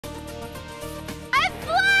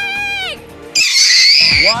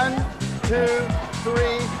1, 2, 3,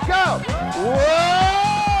 go!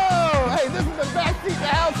 Whoa! Hey, this is the backseat of the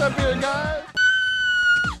house up here, guys.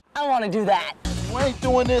 I want to do that. You ain't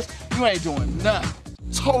doing this, you ain't doing nothing.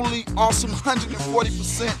 Totally awesome,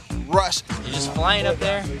 140% rush. You're just flying up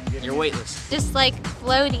there, you're weightless. Just like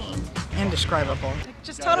floating. Indescribable.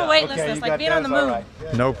 Just total weightlessness, like being on the moon. Right.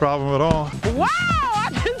 No problem at all. Wow, I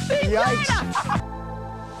can see that.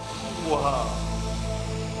 Wow.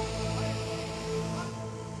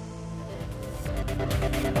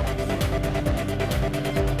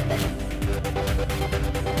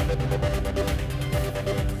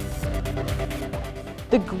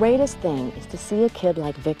 The greatest thing is to see a kid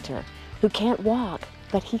like Victor, who can't walk,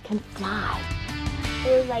 but he can fly.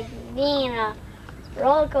 It was like being a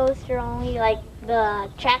roller coaster, only like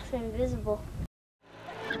the tracks are invisible.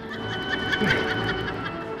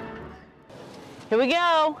 Here we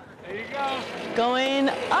go. There you go. Going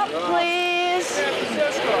up, please. San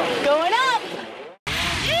Francisco. Going up.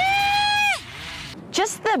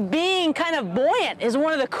 Just the being kind of buoyant is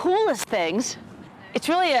one of the coolest things. It's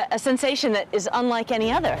really a sensation that is unlike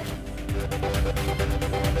any other.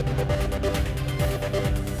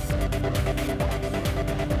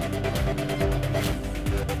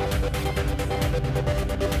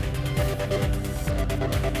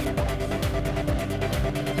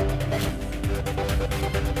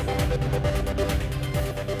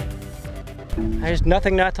 There's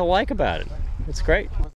nothing not to like about it. It's great.